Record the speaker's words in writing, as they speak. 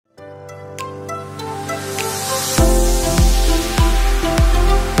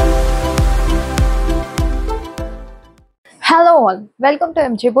all, welcome to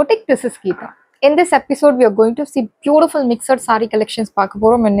MJ Boutique. This is Geeta. In this episode, we are going to see beautiful mixed saree collections.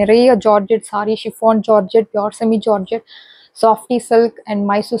 நிறைய georgette saree, chiffon georgette, pure semi georgette, softy silk and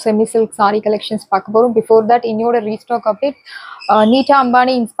Mysore semi silk saree collections. Before that, in your restock update, Neeta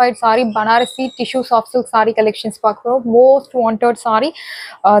Ambani inspired saree, Banarasi tissue soft silk saree collections. Most wanted saree.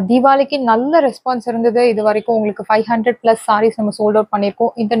 Diwaliki நல்ல response இருந்தது. இது வரைக்கும் உங்களுக்கு 500 plus saris நம்ம sold out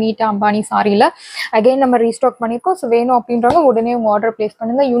பண்ணியிருக்கோம் இந்த நீட்டா அம்பானி சாரியில். அகைன் நம்ம ரீஸ்டாக் பண்ணியிருக்கோம். ஸோ வேணும் அப்படின்றவங்க உடனே உங்கள் ஆர்டர் பிளேஸ்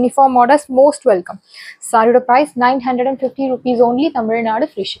பண்ணுங்கள். Uniform orders most welcome. சாரியோட price 950 rupees only, Tamil Nadu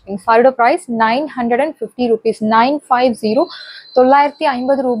free shipping. சாரியோட ப்ரைஸ் 950 rupees, 950,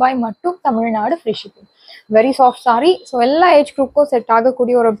 950 ரூபாய் மட்டும், Tamil Nadu free shipping. Very soft sorry. So எல்லா ஏஜ் குரூப்புக்கும் செட்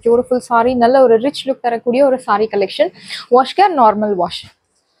ஆகக்கூடிய ஒரு பியூட்டிஃபுல் சாரி, நல்ல ஒரு ரிச் லுக் தரக்கூடிய ஒரு sorry collection. Wash care, normal wash.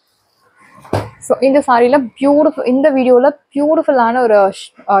 So இந்த சாரியில் இந்த வீடியோவில் பியூட்டிஃபுல்லான ஒரு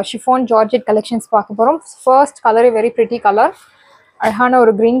ஷிஃபான் ஜார்ஜெட் கலெக்ஷன்ஸ் பார்க்க போகிறோம். First colour very pretty colour, அழகான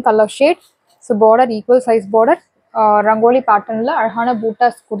ஒரு green colour shade. So border equal size border, rangoli பேட்டர்னில் அழகான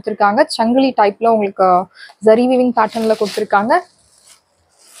பூட்டாஸ் கொடுத்துருக்காங்க. சங்கிலி டைப்பில் உங்களுக்கு ஜரி வீவிங் பேட்டர்னில் கொடுத்துருக்காங்க.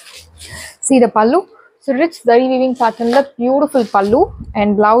 See the pallu. So rich zari weaving pattern la beautiful pallu and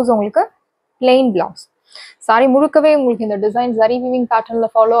blouse உங்களுக்கு plain blouse. சாரி முழுக்கவே உங்களுக்கு இந்த டிசைன் zari weaving patternல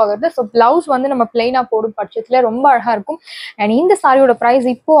ஃபாலோ ஆகுது. ஸோ பிளவுஸ் வந்து நம்ம பிளெயினாக போடும் பட்சத்தில் ரொம்ப அழகாக இருக்கும். அண்ட் இந்த சாரியோட ப்ரைஸ்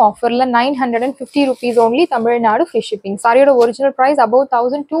இப்போ ஆஃபரில் 950 rupees only, Tamil Nadu free shipping. சாரியோட ஒரிஜினல் ப்ரைஸ் above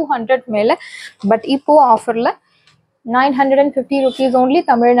 1200 மேலே, பட் இப்போ ஆஃபரில் 950 rupees only,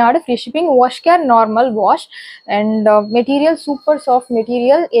 Tamil Nadu free shipping. Wash care, normal wash. And material super soft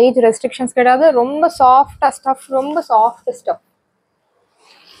material, age restrictions கிடையாது. ரொம்ப சாஃப்டாக ஸ்டஃப், ரொம்ப soft stuff.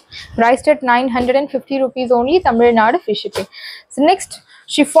 Priced at 950 rupees only, Tamil Nadu free shipping. So next,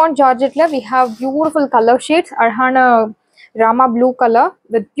 chiffon georgette we have beautiful color shades. அழகான Rama blue color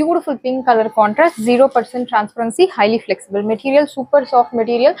with beautiful pink color contrast, 0% transparency, highly flexible material, super soft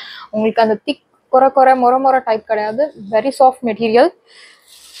material. உங்களுக்கு அந்த thick கொர மொர type கிடையாது. Very soft material.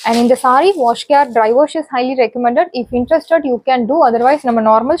 And இந்த sorry wash care, dry wash is highly recommended. If interested you can do, otherwise நம்ம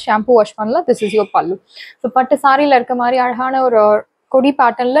normal shampoo wash பண்ணலாம். This is your பல்லு. So பட்டு சாரியில் இருக்க மாதிரி அழகான ஒரு கொடி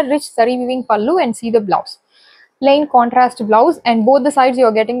பேட்டர்னில் ரிச் சரி வீவிங் பல்லு. And see the blouse, plain contrast blouse, and both the sides you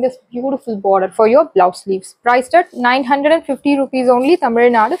are getting this beautiful border for your blouse sleeves. Priced at 950 rupees only,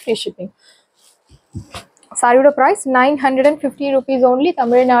 Tamil Nadu free shipping. Saree price 950 rupees only,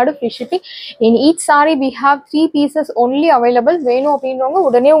 Tamil Nadu free shipping. In each saree we have 3 pieces only available. வேணும் அப்படின்றவங்க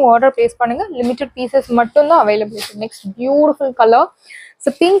உடனே உங்க order place பண்ணுங்க. Limited pieces மட்டும் தான் available. Next beautiful colour.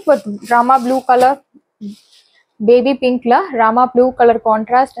 So pink with Rama blue colour, baby பிங்க்ல Rama blue colour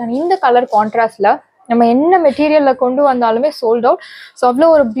contrast. And இந்த colour கான்ட்ராஸ்ட்ல நம்ம என்ன மெட்டீரியலில் கொண்டு வந்தாலுமே சோல்ட் அவுட். ஸோ அவ்வளோ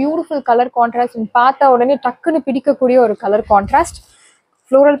ஒரு பியூட்டிஃபுல் கலர் கான்ட்ராஸ்ட், பார்த்தா உடனே டக்குன்னு பிடிக்கக்கூடிய ஒரு கலர் கான்ட்ராஸ்ட்.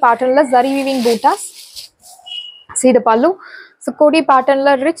 ஃப்ளோரல் பேட்டர்னில் zari weaving buttas. See the pallu. So kodi pattern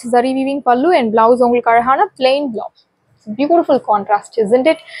la rich zari weaving pallu and blouse உங்களுக்கு அழகான plain blouse. Beautiful contrast, isn't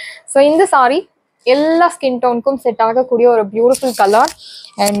it? So இந்த saree எல்லா skin tone-க்கும் செட் ஆகக்கூடிய ஒரு beautiful color.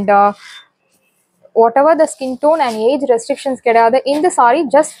 And whatever the skin tone and age restrictions கிடையாது. இந்த saree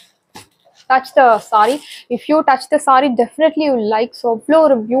just touch the saree. If you touch the saree, definitely you like. So அவ்வளோ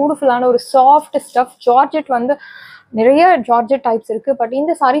ஒரு பியூட்டிஃபுல்லான ஒரு சாஃப்ட் ஸ்டஃப். ஜார்ஜெட் வந்து நிறைய ஜார்ஜெட் டைப்ஸ் இருக்கு, பட்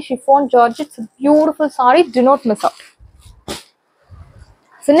இந்த sorry chiffon georgette, beautiful sorry, do not miss out.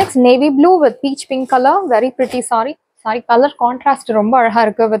 So next, navy blue with peach pink color, very pretty saree. Saree color contrast ரொம்ப அழகா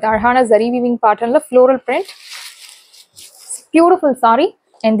இருக்கு with அழகான zari weaving patternல floral print. Beautiful saree,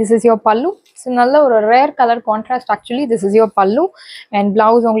 and this is your pallu. So நல்ல ஒரு rare color contrast actually. This is your pallu and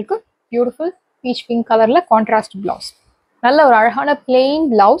blouse உங்களுக்கு beautiful peach pink colorல contrast blouse. நல்ல ஒரு அழகான plain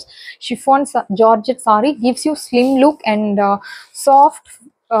blouse. Chiffon georgette sorry gives you slim look and soft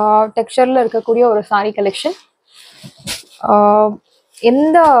டெக்ஸ்சரில் இருக்கக்கூடிய ஒரு sorry collection.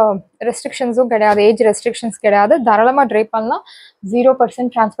 எந்த ரெஸ்ட்ரிக்ஷன்ஸும் கிடையாது, ஏஜ் ரெஸ்ட்ரிக்ஷன்ஸ் கிடையாது. தாராளமாக ட்ரை பண்ணலாம்.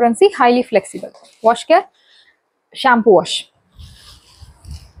 0% transparency, highly flexible. Wash care, shampoo wash.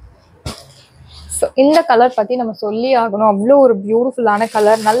 So இந்த கலர் பற்றி நம்ம சொல்லி ஆகணும். அவ்வளோ ஒரு பியூட்டிஃபுல்லான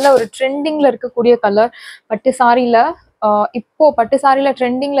கலர், நல்ல ஒரு ட்ரெண்டிங்கில் இருக்கக்கூடிய கலர். பட்டு சாரியில் இப்போ பட்டு சாரியில்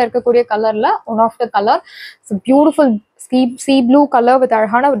ட்ரெண்டிங்கில் இருக்கக்கூடிய கலரில் one of the colour. So beautiful C blue colour with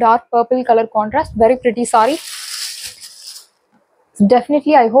அழகான dark purple colour contrast. Very pretty sorry.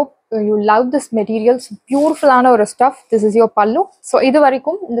 Definitely I hope you love this materials. பியூட்டிஃபுல்லான ஒரு ஸ்டஃப். திஸ் இஸ் யோர் பல்லு. ஸோ இது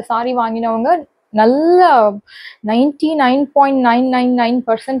வரைக்கும் இந்த சாரி வாங்கினவங்க நல்ல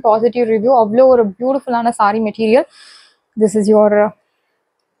 99.999% பாசிட்டிவ் ரிவ்யூ. அவ்வளோ ஒரு பியூட்டிஃபுல்லான sorry material. This is your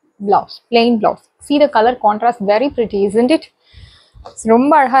blouse, plain blouse. See the color contrast, very pretty, isn't it?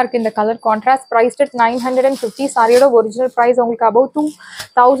 ரொம்ப அழகா இருக்கு இந்த கலர் கான்ட்ராஸ்ட். priced at 950. சாரியோட ஒரிஜினல் பிரைஸ் உங்களுக்கு above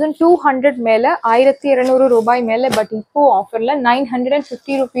 2200 மேல 1200 ரூபாய் மேல. பட் இப்போ ஆஃபர்ல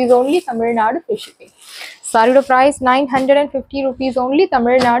 950 rupees only, Tamil Nadu free shipping. சாரியோட price 950 rupees only,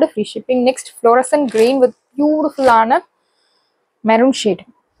 Tamil Nadu free shipping. Next fluorescent green with பியூட்டிஃபுல்லான maroon shade,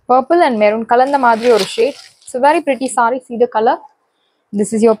 purple and maroon கலந்த மாதிரி ஒரு shade. So very pretty saree. See the color. This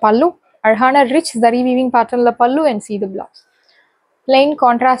is your pallu. அழகான rich zari weaving patternல pallu and see the blouse. Plain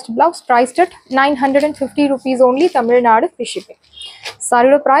contrast blouse priced at 950 rupees only, Tamil Nadu free shipping.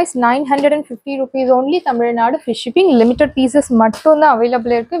 Saree price 950 rupees only, Tamil Nadu free shipping. Limited pieces மட்டும் தான்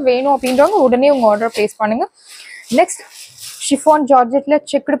available இருக்கு. வேணும் அப்படின்றவங்க உடனே உங்க order place பண்ணுங்க. Next chiffon georgette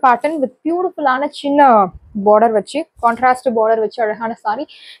checked pattern with beautiful ஆன சின்ன border வச்சு contrast border வச்சு அழகான saree.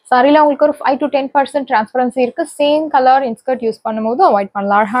 சாரில உங்களுக்கு ஒரு 5 to 10% transparency இருக்கு. சேம் கலர் இன்ஸ்கர்ட் யூஸ் பண்ணும்போது அவாய்ட்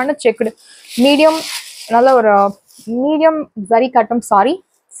பண்ணலாம். அழகான checked medium நல்ல ஒரு medium zari cotton saree.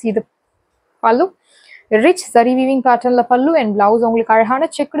 See the pallu, rich zari weaving pattern la pallu and blouse உங்களுக்கு அழகான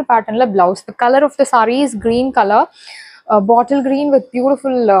checked pattern la blouse. The color of the saree is green color, bottle green with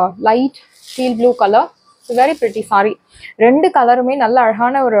beautiful light teal blue color. So very pretty saree. ரெண்டு கலருமே நல்ல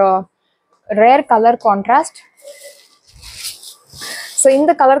அழகான ஒரு rare color contrast. So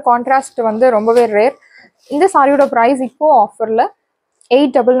இந்த colour contrast வந்து ரொம்பவே ரேர். இந்த சாரியோட பிரைஸ் இப்போ ஆஃபர்ல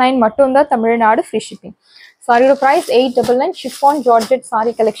 899 மட்டும் தான், தமிழ்நாடு ஃப்ரீ ஷிப்பிங். சாரியோட price 899. chiffon georgette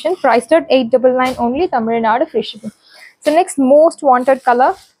saree collection priced at 899 only, Tamil Nadu free shipping. So next most wanted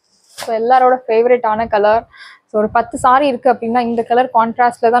colour, so எல்லாரோட ஃபேவரட்டான கலர். ஸோ ஒரு 10 சாரி இருக்கு அப்படின்னா இந்த கலர்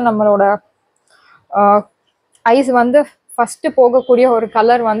கான்ட்ராஸ்ட்ல தான் நம்மளோட ஐஸ் வந்து ஃபர்ஸ்ட் போகக்கூடிய ஒரு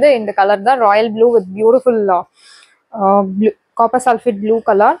கலர் வந்து இந்த கலர் தான். Royal blue with beautiful copper sulphate blue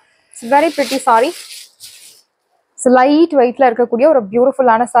colour. It's very pretty sorry. So light வெயிட்ல இருக்கக்கூடிய ஒரு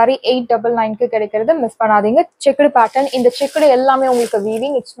பியூட்டிஃபுல்லான சாரி 899க்கு கிடைக்கிறது. மிஸ் பண்ணாதீங்க. செக்குடு பேட்டர்ன், இந்த செக்குடு எல்லாமே உங்களுக்கு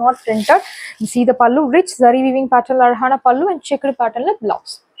weaving, it's not printed. see the pallu, rich zari weaving pattern அழகான பல்லு and செக்குடு பேட்டர்ன்ல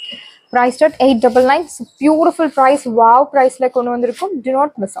blouse. priced at 899. Beautiful price, wow பிரைஸ்ல கொண்டு வந்திருக்கும். do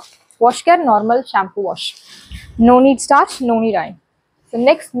not miss out. wash care normal shampoo wash, no need starch, no need iron. so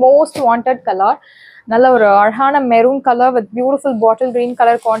next most wanted color, நல்ல ஒரு அழகான maroon colour with beautiful bottle green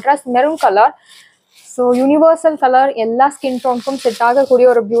colour contrast maroon colour. So universal colour, எல்லா skin டோனுக்கும் set ஆகக்கூடிய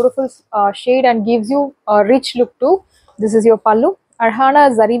ஒரு beautiful shade and gives you rich look to. This is your பல்லு. அழகான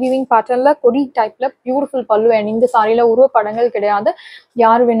zari weaving பேட்டர்ன்ல கொடி டைப்ல பியூட்டிஃபுல் பல்லு. அண்ட் இந்த சாரியில உருவ படங்கள் கிடையாது,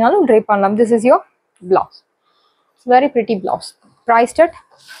 யார் வேணாலும் ட்ரை பண்ணலாம். This is your blouse. Very pretty blouse. priced at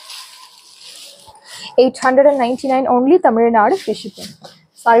 899 only, Tamil Nadu free shipping.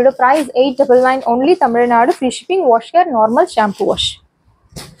 சாரியோட price 899 only, Tamil Nadu free shipping. Wash care normal shampoo wash.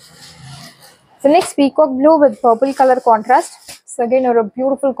 So next peacock blue with purple color contrast. So again ஒரு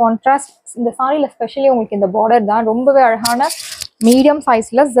beautiful contrast. இந்த சாரியில specially உங்களுக்கு இந்த border தான் ரொம்பவே அழகான medium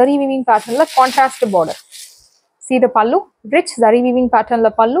சைஸ்ல zari weaving patternல contrast border. see the pallu, rich zari weaving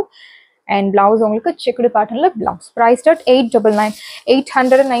patternல pallu and blouse உங்களுக்கு checked patternல blouse. priced at 899.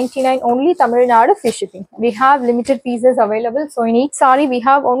 899 only, Tamil Nadu free shipping. we have limited pieces available, so in each saree we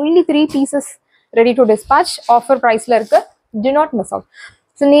have only 3 pieces ready to dispatch. offer priceல இருக்கு, do not miss out.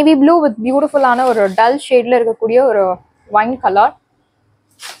 So navy blue with beautiful ஆன ஒரு dull shadeல இருக்கக்கூடிய ஒரு wine color.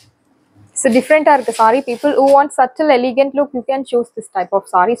 So different இருக்கு saree. people who want subtle elegant look, you can choose this type of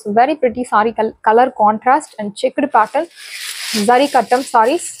saree. so very pretty saree color contrast and checked pattern. zari cotton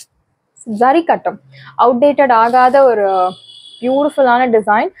sarees. zari cotton outdated ஆகாத ஒரு beautiful ஆன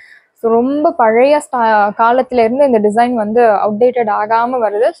design. so ரொம்ப பழைய காலத்துல இருந்து இந்த design வந்து outdated ஆகாம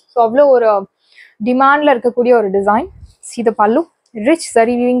வருது. so அவ்வளோ ஒரு டிமாண்ட்ல இருக்கக்கூடிய ஒரு design. see the pallu, rich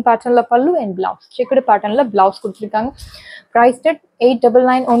zari weaving patternல pallu and blouse. checked patternல blouse கொடுத்திருக்காங்க. priced at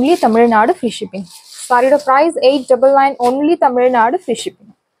 899 only, Tamil Nadu free shipping. சாரியோட price 899 only, Tamil Nadu free shipping.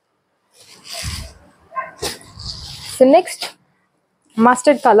 so next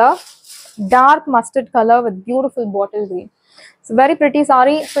mustard color, dark mustard color with beautiful bottle green. so very pretty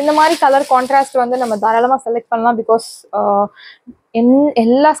saree. so இந்த மாதிரி colour contrast வந்து நம்ம தாராளமா select பண்ணலாம். Because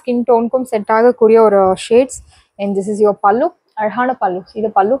எல்லா skin டோனுக்கும் set ஆகக்கூடிய ஒரு shades. and this is your pallu, அழகான பல்லு. see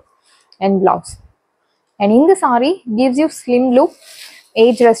the pallu and blouse. and இந்த saree gives you slim look.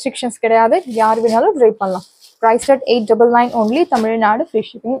 age restrictions கிடையாது, யார் வேணாலும் ட்ரை பண்ணலாம். priced at 899 only, Tamil Nadu free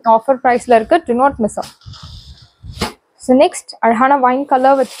shipping. offer priceல இருக்கு, do not miss out. so next அழகான wine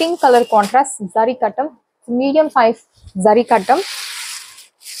color with pink color contrast, zari cotton, medium size zari cotton.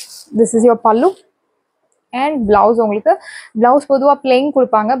 this is your pallu and blouse. உங்களுக்கு blouse பொதுவா plain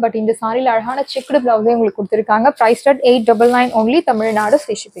கொடுப்பாங்க, but இந்த சாரியில அழகான checked பிளவுஸே உங்களுக்கு கொடுத்திருக்காங்க. priced at 899 only, Tamil Nadu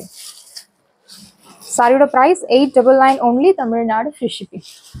free shipping. சாரியோட price 899 only, Tamil Nadu free shipping.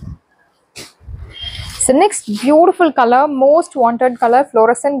 So next beautiful color, most wanted color,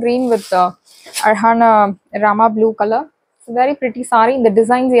 fluorescent green with Arhana Rama blue color. It's very pretty saree. In the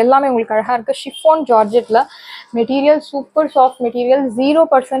designs எல்லாமே உங்களுக்கு அழகா இருக்கு. Chiffon georgette la material super soft material,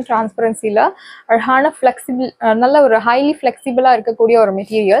 0% transparency la அழகான flexible நல்ல ஒரு highly flexible ஆ இருக்கக்கூடிய ஒரு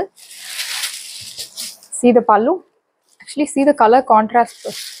material. See the pallu. Actually see the color contrast.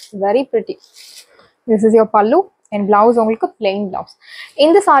 Very pretty. This is your pallu and blouse உங்களுக்கு plain blouse.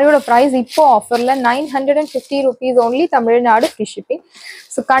 இந்த சாரியோட price இப்போ ஆஃபர்ல 950 rupees only, Tamil Nadu free shipping.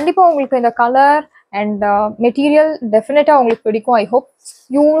 So கண்டிப்பா உங்களுக்கு இந்த color and material definitely உங்களுக்கு பிடிக்கும். I hope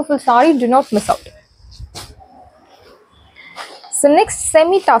beautiful saree, do not miss out. So next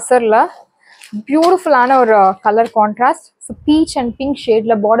semi tasserல beautiful ஆன ஒரு color contrast. So peach and pink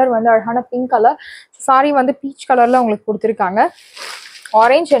shadeல border வந்து அழகான pink color. saree வந்து peach colorல உங்களுக்கு கொடுத்திருக்காங்க.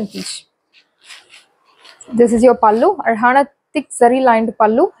 Orange and peach. This is your pallu, அழகான thick zari lined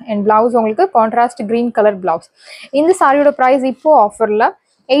pallu and blouse உங்களுக்கு contrast green color blouse. இந்த சாரியோட price இப்போ ஆஃபர்ல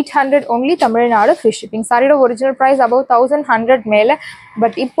 800 only, தமிழ்நாடு free shipping. சாரியோட original price above 1100 மேல,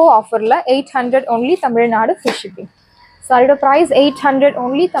 but இப்போ ஆஃபர்ல 800 only, தமிழ்நாடு free shipping. சாரியோட price 800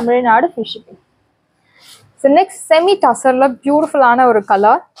 only, Tamil Nadu free shipping. So next semi tasserல beautiful ஆன ஒரு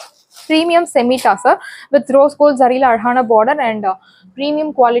color, premium semi tasser with rose gold zari la அழகான border and premium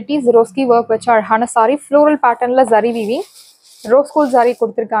quality Swarovski work வச்ச அழகான saree, floral pattern la zari weaving, rose gold zari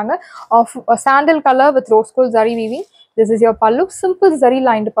கொடுத்திருக்காங்க, of sandal color with rose gold zari weaving. This is your pallu, simple zari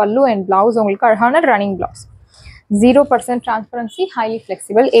lined pallu and blouse உங்களுக்கு அழகான running blouse. 0% transparency, highly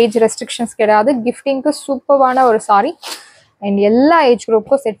flexible, age restrictions கிடையாது, gifting க்கு சூப்பரான ஒரு saree and எல்லா age group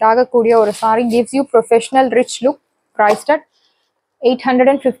க்கு set ஆகக்கூடிய ஒரு saree, gives you professional rich look, priced at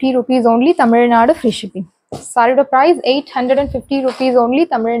 850 rupees only, Tamil Nadu free shipping. Saree price 850 rupees only,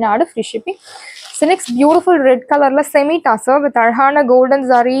 Tamil Nadu free shipping. So next beautiful red color la semi tasser with அழகான golden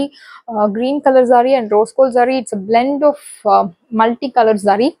zari, green color zari and rose gold zari. It's a blend of multi color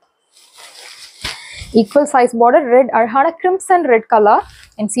zari. Equal size border, red அழகான crimson red color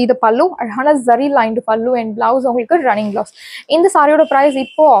and see the pallu, அழகான zari lined pallu and blouse உங்களுக்கு running blouse. இந்த சாரியோட price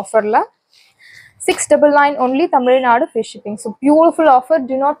இப்போ ஆஃபர்ல 699 only, Tamil Nadu free shipping. So beautiful offer,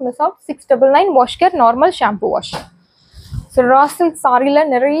 do not miss out. 699 wash care, normal shampoo wash. So raw silk saree la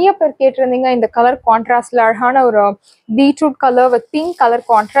நிறைய பேர் கேட்டிருந்தீங்க இந்த கலர் கான்ட்ராஸ்ட்ல அழகான ஒரு beetroot colour with pink colour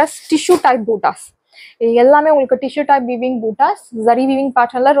contrast tissue type buttas. இது எல்லாமே உங்களுக்கு tissue type weaving buttas, zari weaving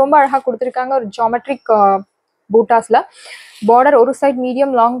பேட்டர்ன்ல ரொம்ப அழகா கொடுத்திருக்காங்க. ஒரு ஜியோமெட்ரிக் பூட்டாஸ்ல பார்டர் ஒரு side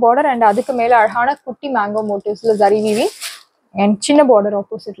medium long border and அதுக்கு மேல அழகான குட்டி மேங்கோ மோட்டிவ்ஸ்ல ஜரி வீவிங் and சின்ன பார்டர்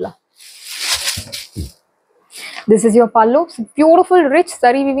ஆப்போசிட்ல. This is your pallu, beautiful rich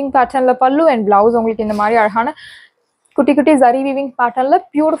zari weaving pattern la pallu and blouse உங்களுக்கு இந்த மாதிரி அழகான குட்டி குட்டி zari weaving pattern la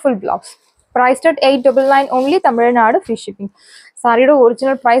beautiful blouse. Priced at 899 only, Tamil Nadu free shipping. சாரியோட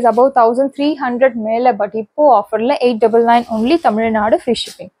ஒரிஜினல் price above 1300 மேல, but இப்போ ஆஃபர்ல 899 only, Tamil Nadu free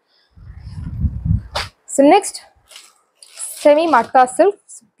shipping. So next semi matka silk,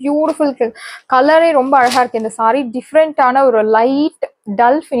 beautiful color ரொம்ப அழகா இருக்கு இந்த saree. டிஃபரெண்டான ஒரு லைட்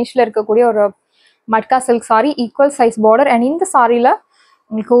டல் ஃபினிஷ்ல இருக்கக்கூடிய ஒரு matka silk saree, equal size border and இந்த சாரியில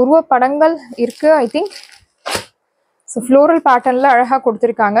உங்களுக்கு உருவ படங்கள் இருக்கு ஐ திங்க். ஸோ ஃப்ளோரல் பேட்டர்ன்ல அழகா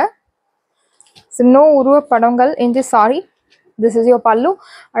கொடுத்துருக்காங்க. ஸோ நோ உருவ படங்கள் in this saree. This is your pallu,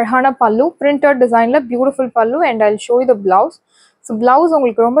 அழகான pallu, printed designல beautiful pallu and I'll show you the blouse. So blouse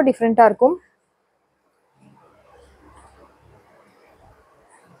உங்களுக்கு ரொம்ப டிஃப்ரெண்டா இருக்கும்.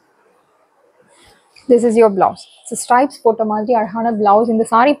 This is your blouse. So stripes போட்ட மாதிரி அழகான blouse. இந்த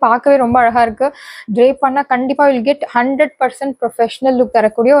saree பார்க்கவே ரொம்ப அழகா இருக்கு. drape பண்ணா கண்டிப்பா will get 100% professional look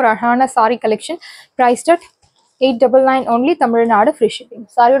தரக்கூடிய ஒரு அழகான saree collection. Priced at 899 only, Tamil Nadu free shipping.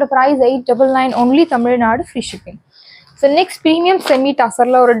 சாரியோட price 899 only, Tamil Nadu free shipping. So next premium semi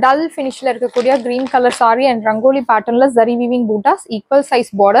tasserல ஒரு dull finishல இருக்கக்கூடிய green color saree and rangoli patternல zari weaving bootas, equal size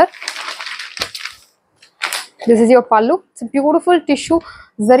border. This is your pallu. It's a beautiful tissue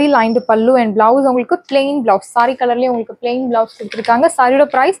zari lined pallu and blouse உங்களுக்கு plain blouse. saree colorலயே உங்களுக்கு plain blouse கொடுத்திருக்காங்க. சாரியோட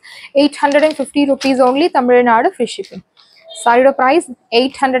price 850 rupees only, Tamil Nadu free shipping. சாரியோட price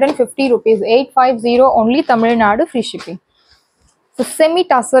 850 rupees, 850 only, Tamil Nadu free shipping. So semi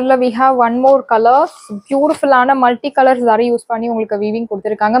tasserல we have one more color, beautiful ஆன multi color zari use பண்ணி உங்களுக்கு weaving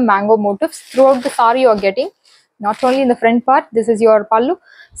கொடுத்திருக்காங்க. mango motifs throughout the saree you are getting, not only in the front part. This is your pallu,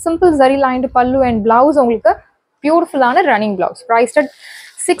 simple zari lined pallu and blouse உங்களுக்கு beautiful ஆன running blouse. Priced at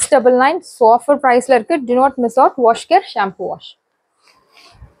 699. So offer price la irukku, do not miss out. Wash care, shampoo wash.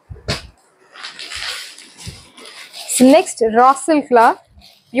 So next raw silk la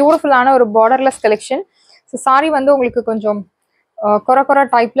beautiful ஆன ஒரு borderless collection. So saree வந்து உங்களுக்கு கொஞ்சம் கொர கொர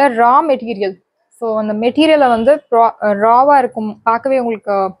டைப்ல raw material ஸோ அந்த மெட்டீரியலை வந்து ராவாக இருக்கும், பார்க்கவே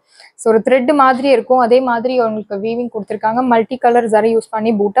உங்களுக்கு ஸோ ஒரு த்ரெட் மாதிரி இருக்கும். அதே மாதிரி உங்களுக்கு வீவிங் கொடுத்துருக்காங்க. மல்டி கலர் ஜரி யூஸ்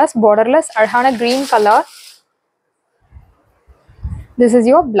பண்ணி பூட்டாஸ், பார்டர்லெஸ், அழகான green colour. This is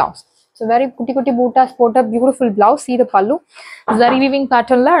your blouse. So very குட்டி குட்டி பூட்டாஸ் போட்ட பியூட்டிஃபுல் பிளவுஸ். See the பல்லு, ஜரி வீவிங்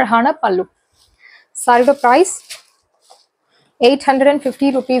பேட்டர்னில் அழகான பல்லு. சாரியோட price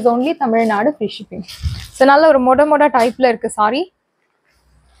 850 rupees only, Tamil Nadu free shipping. So நல்ல ஒரு மொட டைப்பில் இருக்குது sorry.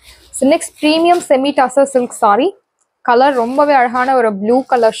 So next premium semi tussar silk sorry. Colour ரொம்பவே அழகான ஒரு blue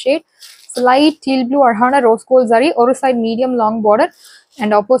colour shade. Light deal blue, அழகான ரோஸ் கோல்ட் ஜரி, ஒரு side medium long border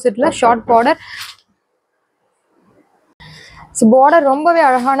and ஆப்போசிட்ல ஷார்ட் பார்டர். ஸோ பார்டர் ரொம்பவே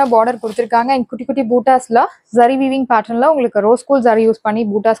அழகான பார்டர் கொடுத்துருக்காங்க. அண்ட் குட்டி குட்டி பூட்டாஸ்ல ஜரி வீவிங் பேட்டர்ன்ல உங்களுக்கு ரோஸ் கோல்ட் ஜரி யூஸ் பண்ணி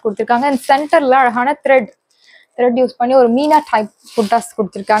பூட்டாஸ் கொடுத்துருக்காங்க. அண்ட் சென்டர்ல அழகான த்ரெட் யூஸ் பண்ணி ஒரு மீனா டைப் பூட்டாஸ்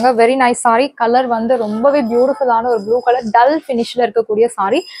கொடுத்துருக்காங்க. Very nice sorry. கலர் வந்து ரொம்பவே பியூட்டிஃபுல்லான ஒரு ப்ளூ கலர் டல் ஃபினிஷ்ல இருக்கக்கூடிய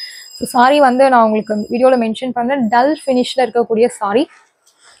சாரி. ஸோ சாரி வந்து நான் உங்களுக்கு வீடியோவில் மென்ஷன் பண்ணுறேன், டல் ஃபினிஷில் இருக்கக்கூடிய சாரி.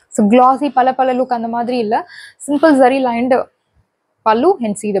 ஸோ கிளாஸி பல லுக் அந்த மாதிரி இல்லை, சிம்பிள் ஜரி லைன்டு பல்லு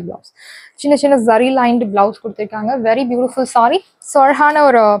அண்ட் see the blouse. சின்ன ஜரி லைன்டு பிளவுஸ் கொடுத்துருக்காங்க. Very beautiful sorry. ஸோ அழகான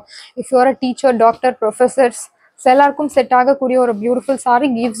ஒரு if you are a teacher, doctor, professors எல்லாருக்கும் செட் ஆகக்கூடிய ஒரு beautiful sorry.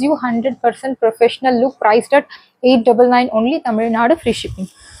 gives you 100% professional look. priced at 899 only, Tamil Nadu free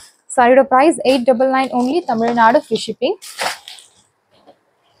shipping. சாரியோட price 899 only, Tamil Nadu free shipping.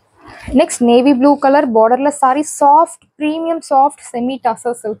 Next navy blue color borderless saree, soft premium soft semi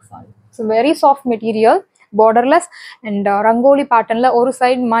tussar silk saree. So very soft material, borderless and rangoli pattern la oru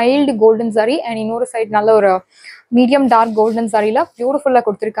side mild golden zari and innoru side nalla or medium dark golden zari la beautiful la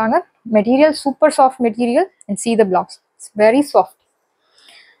kuduthirukanga. Material super soft material and see the blouse. It's very soft.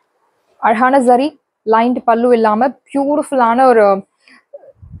 Arhana zari lined pallu illama beautiful ana or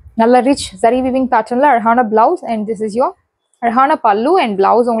nalla rich zari weaving pattern la arhana blouse and this is your அழகான பல்லு and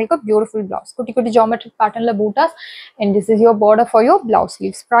blouse. உங்களுக்கு beautiful blouse, குட்டி குட்டி geometric பேட்டர்ன்ல buttas and this is your border for your blouse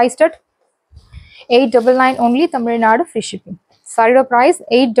sleeves. priced at 899 only, Tamil Nadu free shipping. சாரியோட price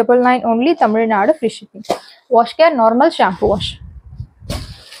 899 only, Tamil Nadu free shipping. Wash care normal shampoo wash.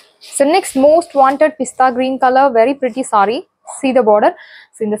 So next most wanted pista green colour, very pretty sorry. see the border.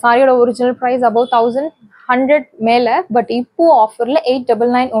 So இந்த சாரியோட original price above 1100 மேலே, but இப்போ ஆஃபரில்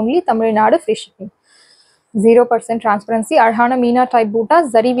 899 only, Tamil Nadu free shipping. 0% transparency, அழகான Meena type பூட்டா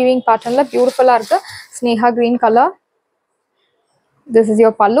zari weaving பேட்டர்ன்ல பியூட்டிஃபுல்லா இருக்கு. Sneha green colour. This is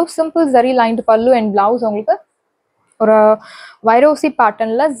your பல்லு, சிம்பிள் ஜரி லைன்டு பல்லு அண்ட் பிளவுஸ் உங்களுக்கு ஒரு வைரோசி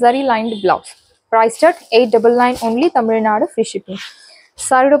பேட்டர்ன்ல zari lined blouse. priced at 899 only, Tamil Nadu free shipping.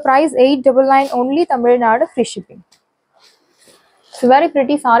 சாரியோட price 899 only, Tamil Nadu free shipping. It's very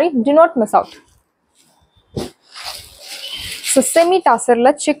pretty saree, do not miss out. So semi tasserல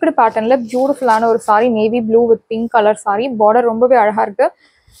checked patternல பியூட்டிஃபுல்லான ஒரு sorry, navy blue with pink colour sorry. Border ரொம்பவே அழகா இருக்கு.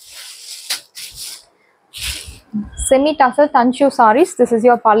 Semi tussar தன்ஷூ saris. This is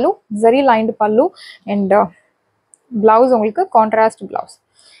your பல்லு, zari lined பல்லு and blouse உங்களுக்கு contrast blouse,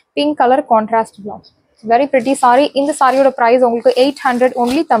 pink colour contrast blouse. Very pretty sorry. இந்த சாரியோட ப்ரைஸ் உங்களுக்கு 800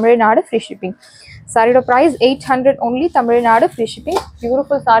 only, தமிழ்நாடு ஃப்ரீ ஷிப்பிங். சாரியோட price 800 only, Tamil Nadu free shipping.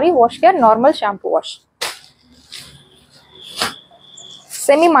 Beautiful sorry. Wash care normal shampoo wash.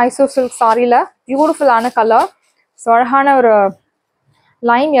 Semi Mysore silk சாரியில் பியூட்டிஃபுல்லான colour. So அழகான ஒரு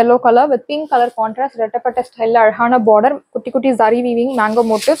Lime yellow colour with pink colour contrast, ரெட்டப்பட்ட ஸ்டைலில் அழகான பார்டர், குட்டி குட்டி zari weaving mango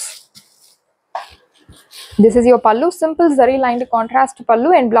motives. This is your பல்லு, சிம்பிள் ஜரி லைன்டு கான்ட்ராஸ்ட்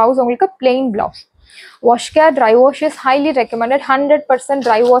பல்லு அண்ட் பிளவுஸ் உங்களுக்கு plain blouse. Wash care dry wash is highly recommended. 100%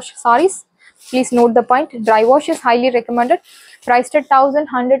 dry wash saris. Please note the point. Dry wash is highly recommended. Priced at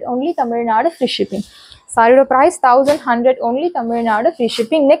 1100 only, Tamil Nadu free shipping. சாரியோட price 1100 only, Tamil Nadu free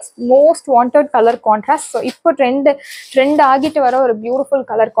shipping. Next most wanted colour contrast. So இப்போ trend ஆகிட்டு வர ஒரு beautiful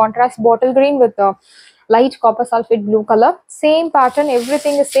colour contrast, bottle green with light copper sulphate blue colour. Same pattern,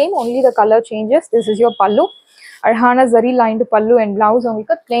 everything is same, only the color changes. This is your pallu. அழகான zari lined பல்லு and blouse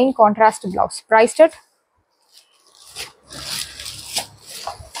உங்களுக்கு plain contrast blouse. priced at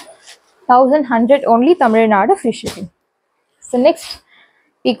 1100 only, Tamil Nadu free shipping. So next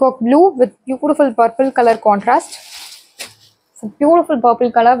peacock blue with beautiful purple color contrast. So beautiful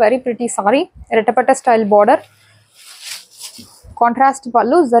purple color, very pretty saree, rettapatta style border, contrast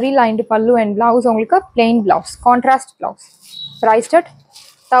pallu, zari lined pallu and blouse உங்களுக்கு plain blouse, contrast blouse. Priced at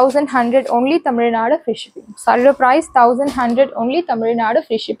 1100 only, Tamil Nadu free shipping. Saree price 1100 only, Tamil Nadu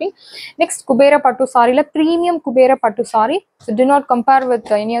free shipping. Next Kubera Pattu saree la premium Kubera Pattu saree. So do not compare with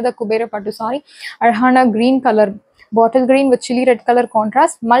any other Kubera Pattu saree. Arhana green color, bottle green with chili red color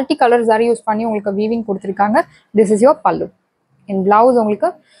contrast, multi color zari use பண்ணி உங்களுக்கு weaving கொடுத்திருக்காங்க. This is your pallu. In blouse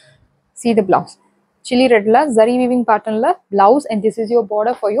உங்களுக்கு see the blouse. Chili red la zari weaving pattern la blouse and this is your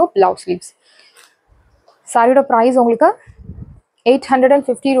border for your blouse sleeves. சாரியோட price உங்களுக்கு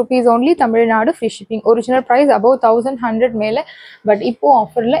 850 rupees only, Tamil Nadu free shipping. Original price above 1100 மேலே, but இப்போ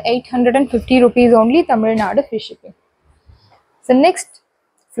ஆஃபரில் 850 rupees only, Tamil Nadu free shipping. So next,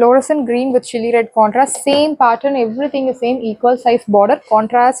 fluorescent green with chili red contrast, same pattern, everything is same, equal size border,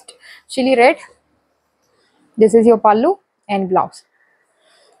 contrast chili red. This is your pallu and blouse.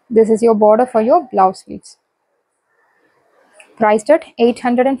 This is your border for your blouse sleeves. Priced at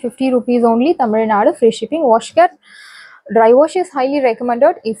 850 rupees only, Tamil Nadu free shipping. Wash care, dry wash is highly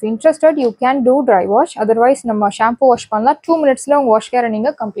recommended. If interested, you can do dry wash. Otherwise, நம்ம shampoo wash பண்ணலாம். 2 minutesல உங்க wash care நீங்க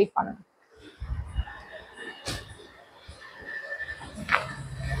complete பண்ணணும்.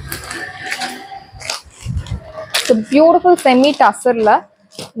 So beautiful semi tasserல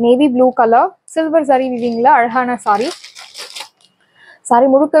navy blue color, silver zari weavingல அழகான saree.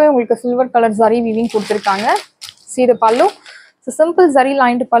 Saree முழுக்கவே உங்களுக்கு silver color zari weaving கொடுத்திருக்காங்க. See the pallu. So simple zari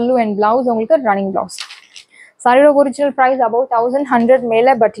lined pallu and blouse உங்களுக்கு running blouse. Saree original price about 1100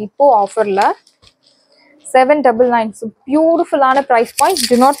 மேலே, but இப்போ ஆஃபரில் 799. So beautiful ஆன price point,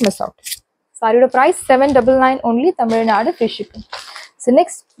 do not miss out. Saree price 799 only, Tamil Nadu free shipping. So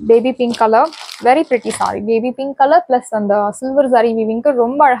next, baby pink color, very pretty saree. Baby pink color plus அந்த silver zari weaving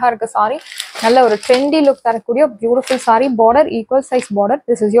ரொம்ப அழகா இருக்க saree. நல்ல ஒரு trendy look தரக்கூடிய beautiful saree. Border equal size border.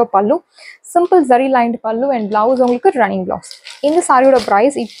 This is your pallu. Simple zari lined pallu and blouse உங்களுக்கு running blouse. இந்த சாரியோட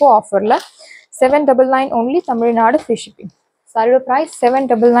price இப்போ ஆஃபரில் 799 only, Tamil Nadu free shipping. Saree price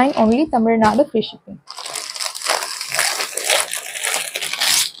 799 only, Tamil Nadu free shipping.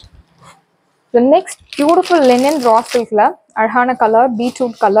 The next beautiful linen raw silk la arhana color,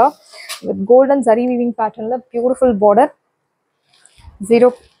 beetroot color with golden zari weaving pattern la, beautiful border.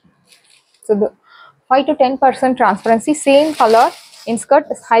 0. So the 5 to 10% transparency, same color in skirt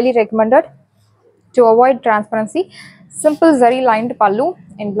is highly recommended to avoid transparency. Simple zari lined pallu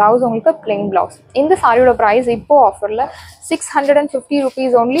and blouse உங்களுக்கு plain blouse. இந்த சாரியோட price இப்போ ஆஃபரில் 650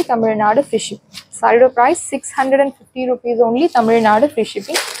 rupees only, Tamil Nadu free shipping. சாரியோட price 650 rupees only, Tamil Nadu free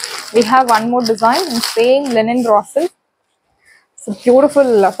shipping. We have one more design in same linen raw silk. It's a beautiful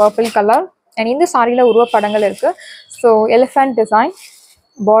purple color. And இந்த சாரியில் உருவ படங்கள் இருக்கு. So elephant design,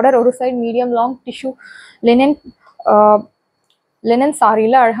 border ஒரு side medium long tissue linen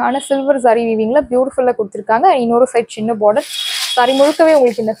சாரியில் அழகான silver zari weavingல பியூட்டிஃபுல்லாக கொடுத்துருக்காங்க. இன்னொரு சைட் சின்ன border. சாரி முழுக்கவே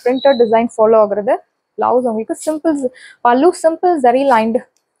உங்களுக்கு இந்த printed design ஃபாலோ ஆகுறது. Blouse உங்களுக்கு simple pallu, simple zari lined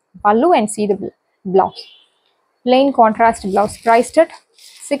pallu and see the blouse. Plain contrast blouse, priced at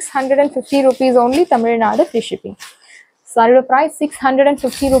 650 rupees only, Tamil Nadu free shipping. Saree price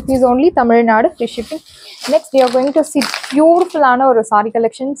 650 rupees only, Tamil Nadu free shipping. Next we are going to see beautiful ஆன ஒரு saree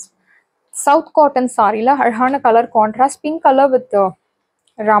collections. South cotton saree la அழகான color contrast, pink color with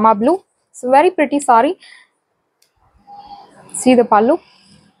rama blue. So very pretty saree. See the pallu.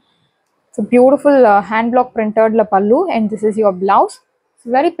 It's a beautiful hand block printed la pallu and this is your blouse. It's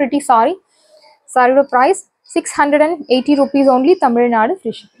very pretty saree. Saree price 680 rupees only, Tamil Nadu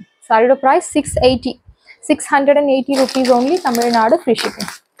free shipping. Saree price 680 rupees only, Tamil Nadu free shipping.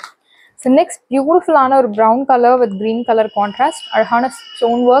 So next beautiful ஆன ஒரு brown color with green color contrast, அழகான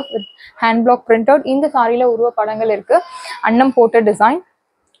stone work with hand block printed. இந்த சாரியில உருவ படங்கள் இருக்கு. அன்னம் போட்ட design,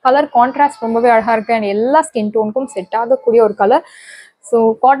 colour contrast ரொம்பவே அழகா இருக்கு and எல்லா ஸ்கின் டோனுக்கும் செட் ஆகக்கூடிய ஒரு கலர். ஸோ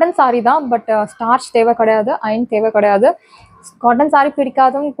காட்டன் சாரி தான், பட் ஸ்டார்ச் தேவை கிடையாது, அயன் தேவை கிடையாது. காட்டன் சாரி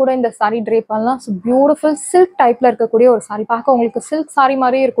பிடிக்காதவங்க கூட இந்த சாரி ட்ரே பண்ணலாம். ஸோ பியூட்டிஃபுல் சில்க் டைப்ல இருக்கக்கூடிய ஒரு சாரி, பார்க்க உங்களுக்கு சில்க் சாரி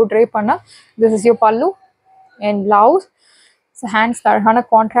மாதிரியே இருக்கும் ட்ரே பண்ணா. திஸ் இஸ் யோர் பல்லு and blouse. So hands அழகான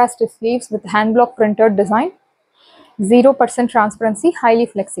contrast sleeves with hand block printed design. 0% transparency, highly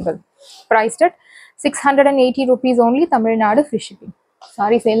flexible. Priced at 680 rupees only, Tamil Nadu free shipping.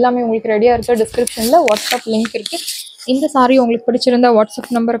 Sarees எல்லாமே உங்களுக்கு ரெடியா இருக்கு. டிஸ்கிரிப்ஷன்ல வாட்ஸ்அப் லிங்க் இருக்கு. இந்த சாரி உங்களுக்கு பிடிச்சிருந்தா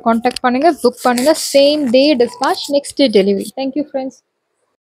வாட்ஸ்அப் நம்பரை காண்டாக்ட் பண்ணுங்க, புக் பண்ணுங்க. Same day dispatch, next day delivery. Thank you friends.